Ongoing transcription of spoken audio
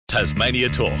Tasmania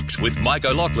Talks with Mike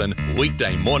O'Loughlin,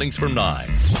 weekday mornings from 9.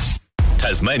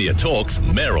 Tasmania Talks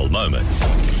Mayoral Moments.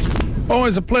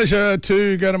 Always a pleasure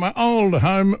to go to my old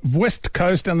home, West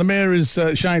Coast, and the Mayor is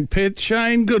Shane Pitt.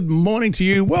 Shane, good morning to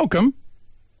you. Welcome.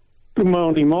 Good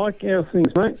morning, Mike. How's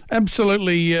things, mate?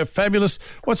 Absolutely fabulous.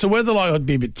 What's the weather like? It'd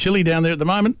be a bit chilly down there at the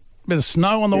moment. Bit of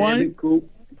snow on the way.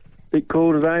 Bit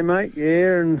cool today, mate.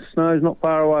 Yeah, and snow's not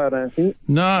far away, I don't think.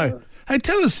 No. Hey,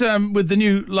 tell us, with the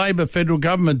new Labor federal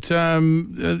government,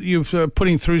 you're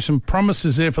putting through some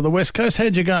promises there for the West Coast.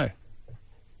 How'd you go?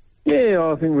 Yeah,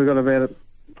 I think we've got about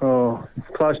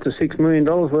close to $6 million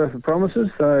worth of promises,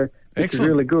 so it's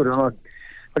really good. And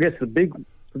I guess the big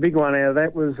one out of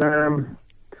that was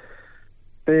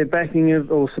their backing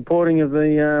of or supporting of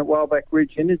the Wildback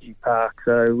Ridge Energy Park,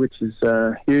 which is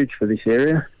huge for this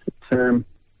area. It's,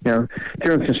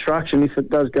 during construction, if it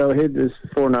does go ahead, there's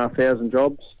 4,500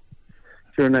 jobs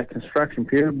during that construction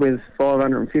period, with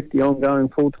 550 ongoing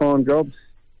full-time jobs,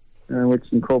 which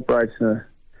incorporates a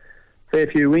fair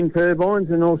few wind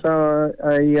turbines and also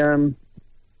a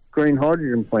green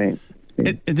hydrogen plant.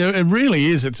 It really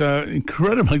is. It's an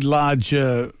incredibly large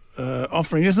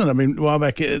offering, isn't it? I mean,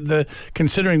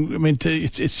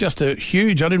 it's just a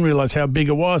huge. I didn't realise how big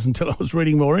it was until I was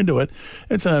reading more into it.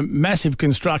 It's a massive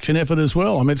construction effort as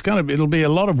well. I mean, it'll be a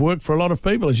lot of work for a lot of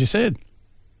people, as you said.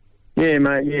 Yeah,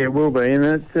 mate. Yeah, it will be,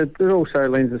 and it also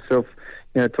lends itself,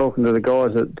 talking to the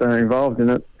guys that are involved in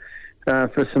it,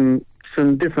 for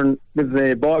some different with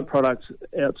their byproducts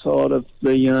outside of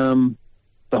the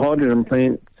hydrogen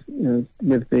plant.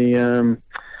 With the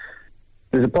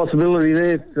there's a possibility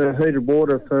there for heated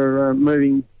water for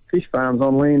moving fish farms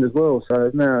on land as well.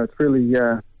 So no, it's really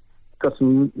got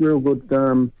some real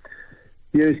good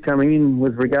views coming in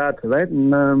with regard to that,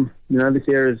 and this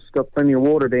area's got plenty of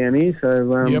water down here.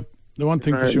 So yep. The one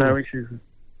thing for sure. No issues.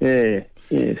 Yeah.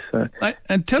 So.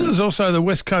 And tell us also the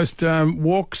West Coast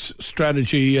Walks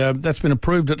strategy that's been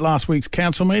approved at last week's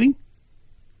council meeting.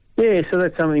 Yeah, so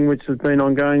that's something which has been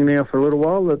ongoing now for a little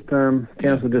while. That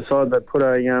council decided to put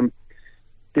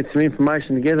get some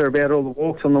information together about all the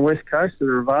walks on the West Coast that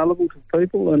are available to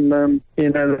people, and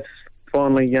that's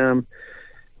finally got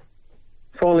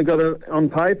it on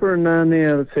paper, and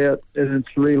now it's out, and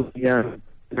it's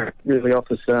really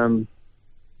offers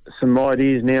some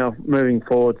ideas now moving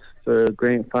forward for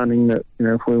grant funding that,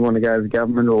 if we want to go to the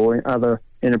government or other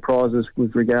enterprises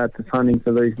with regard to funding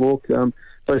for these walks. At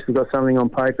least we've got something on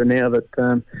paper now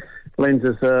that lends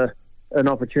us an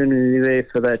opportunity there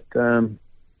for that, for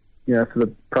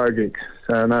the projects.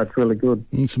 So, no, it's really good.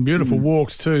 And some beautiful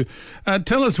walks too.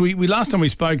 Tell us, we last time we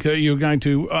spoke, you were going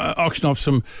to auction off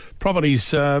some properties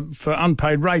for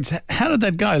unpaid rates. How did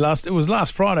that go? It was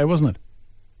last Friday, wasn't it?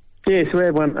 Yeah, so we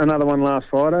had another one last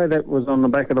Friday. That was on the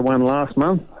back of the one last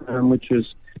month, which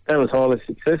was highly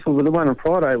successful. But the one on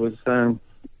Friday was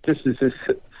just as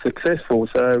successful.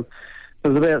 So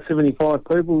there was about 75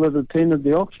 people that attended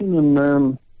the auction,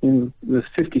 and there's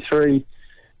 53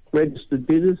 registered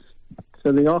bidders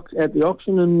at the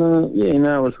auction, and it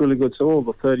was really good. So all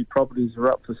the 30 properties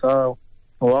are up for sale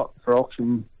or up for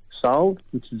auction sold,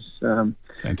 which is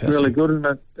really good,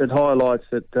 and it highlights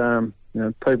that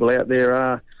people out there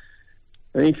are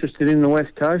interested in the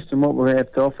West Coast and what we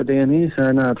have to offer down here.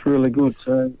 So no, it's really good.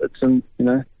 So it's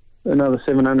another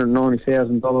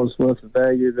 $790,000 worth of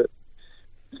value that's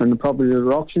in the property at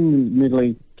auction.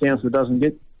 Admittedly, council doesn't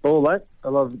get all that.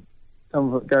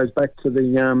 Some of it goes back to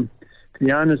the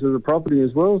owners of the property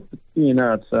as well. But,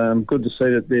 it's good to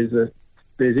see that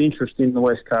there's interest in the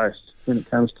West Coast when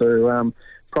it comes to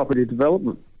property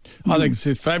development. I think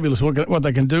it's fabulous what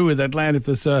they can do with that land if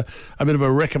there's a bit of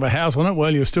a wreck of a house on it.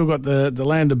 Well, you've still got the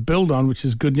land to build on, which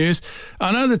is good news.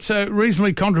 I know that's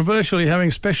reasonably controversial. You're having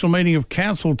a special meeting of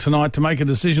council tonight to make a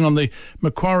decision on the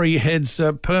Macquarie Heads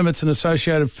permits and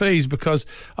associated fees, because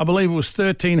I believe it was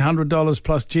 $1,300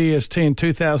 plus GST in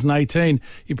 2018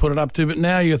 you put it up to, but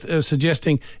now you're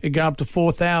suggesting it go up to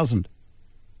 $4,000.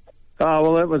 Oh,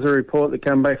 well, that was a report that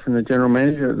came back from the General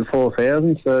Manager at the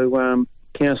 $4,000, so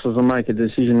councils will make a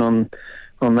decision on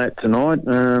that tonight.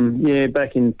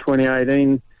 Back in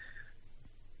 2018,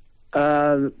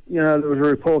 there was a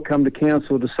report come to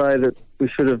council to say that we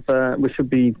should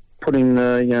be putting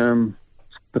the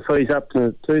fees up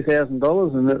to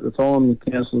 $2,000, and at the time the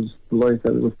councils believed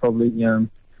that it was probably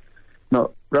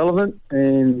not relevant,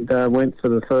 and went for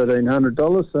the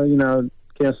 $1,300. So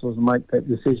councils will make that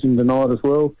decision tonight as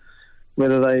well,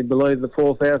 whether they believe the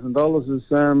 $4,000 is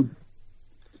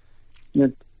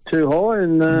too high,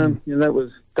 and that was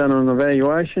done on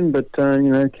evaluation. But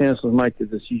councils make the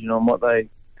decision on what they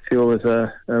feel is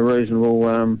a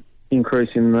reasonable increase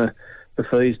in the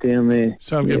fees down there.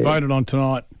 So it'll get voted on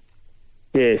tonight.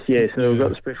 Yes. So we've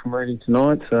got a special meeting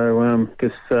tonight. So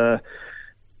because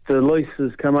the lease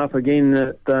has come up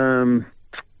again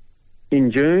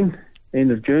in June,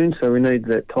 end of June. So we need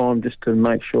that time just to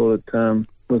make sure that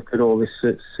we've got all this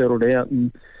settled out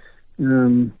and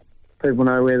people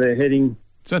know where they're heading.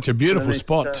 Such a beautiful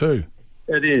spot too.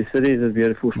 It is a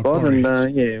beautiful spot,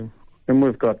 and and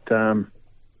we've got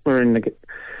we're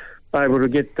able to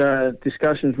get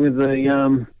discussions with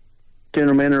the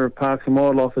General Manager of Parks and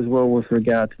Wildlife as well with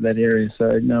regard to that area.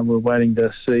 So we're waiting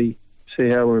to see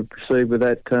how we proceed with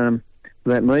that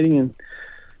meeting, and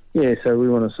so we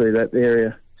want to see that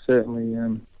area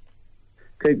certainly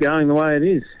keep going the way it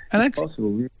is. And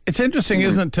possible. It's interesting,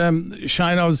 isn't it,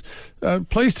 Shane? I was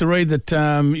pleased to read that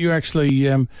you actually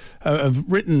have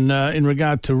written in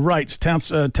regard to rates,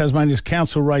 Tasmania's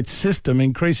council rate system,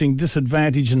 increasing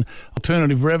disadvantage and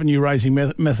alternative revenue-raising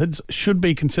methods should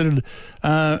be considered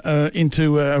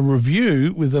into a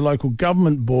review with the local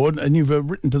government board, and you've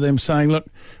written to them saying, look,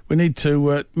 we need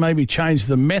to maybe change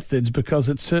the methods because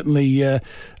it's certainly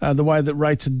the way that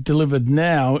rates are delivered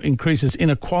now increases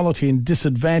inequality and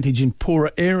disadvantage in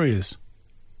poorer areas.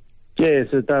 Yes,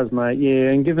 it does, mate. Yeah,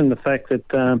 and given the fact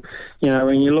that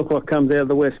when you look what comes out of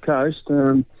the West Coast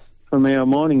from our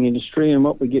mining industry and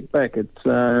what we get back, it's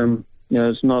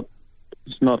it's not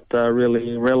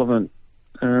really relevant.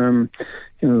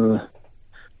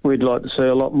 We'd like to see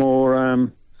a lot more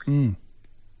in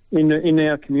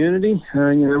our community.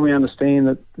 We understand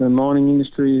that the mining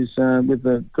industry is with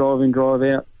the drive-in,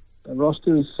 drive-out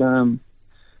rosters.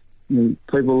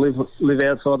 People live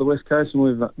outside the West Coast,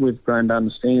 and we've grown to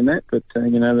understand that. But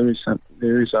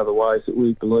there is other ways that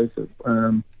we believe that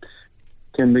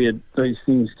these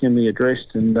things can be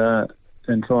addressed and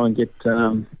try and get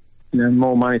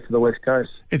more money for the West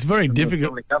Coast. It's very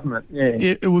difficult. The government,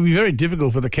 It would be very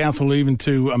difficult for the council even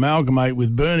to amalgamate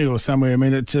with Burnie or somewhere. I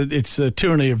mean, it's a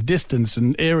tyranny of distance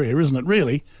and area, isn't it?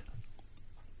 Really?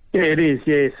 Yeah, it is.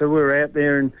 Yeah, so we're out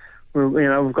there and.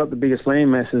 We've got the biggest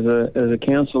land mass as a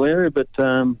council area, but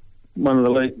one of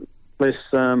the less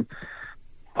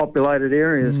populated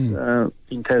areas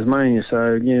in Tasmania.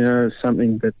 So it's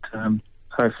something that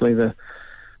hopefully the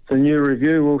new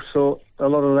review will sort a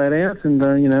lot of that out, and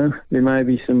there may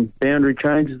be some boundary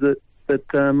changes that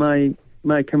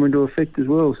may come into effect as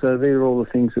well. So they're all the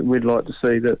things that we'd like to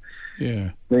see that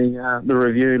the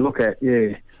review look at.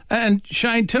 Yeah. And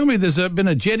Shane, tell me, there's been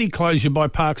a jetty closure by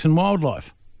Parks and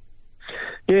Wildlife.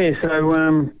 Yeah, so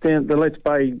down the Letts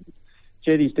Bay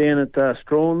jetties down at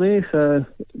Strawn there. So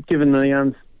given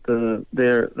the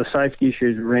safety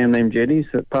issues around them jetties,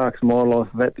 that Parks and Wildlife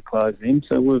have had to close them.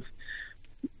 So we've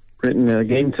written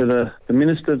again to the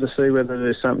Minister to see whether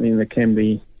there's something that can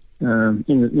be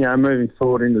moving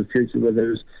forward into the future,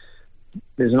 whether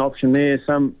there's an option there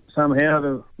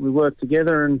somehow we work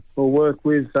together, and we'll work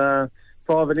with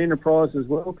private enterprise as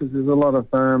well, because there's a lot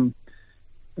of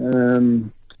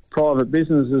private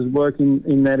businesses working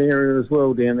in that area as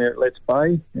well down there at Letts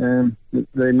Bay.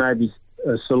 There may be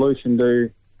a solution to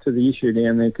the issue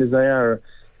down there, because they are a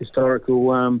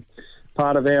historical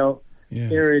part of our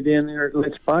area down there at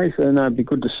Letts Bay. So it'd be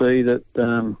good to see that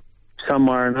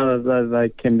somewhere or another they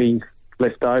can be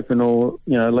left open or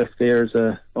left there as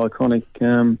a iconic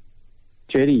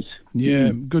jetties.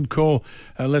 Yeah, good call.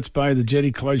 Let's Bay, the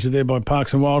jetty closure there by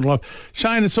Parks and Wildlife.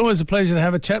 Shane, it's always a pleasure to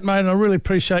have a chat, mate, and I really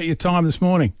appreciate your time this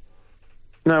morning.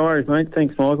 No worries, mate.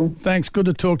 Thanks, Michael. Thanks. Good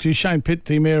to talk to you. Shane Pitt,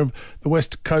 the Mayor of the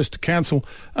West Coast Council.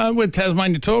 With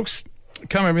Tasmania Talks,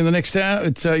 coming up in the next hour,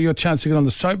 it's your chance to get on the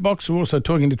soapbox. We're also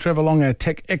talking to Trevor Long, our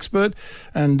tech expert,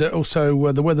 and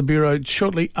also the Weather Bureau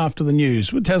shortly after the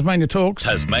news. With Tasmania Talks.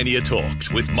 Tasmania Talks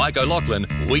with Mike O'Loughlin,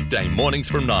 weekday mornings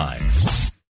from 9.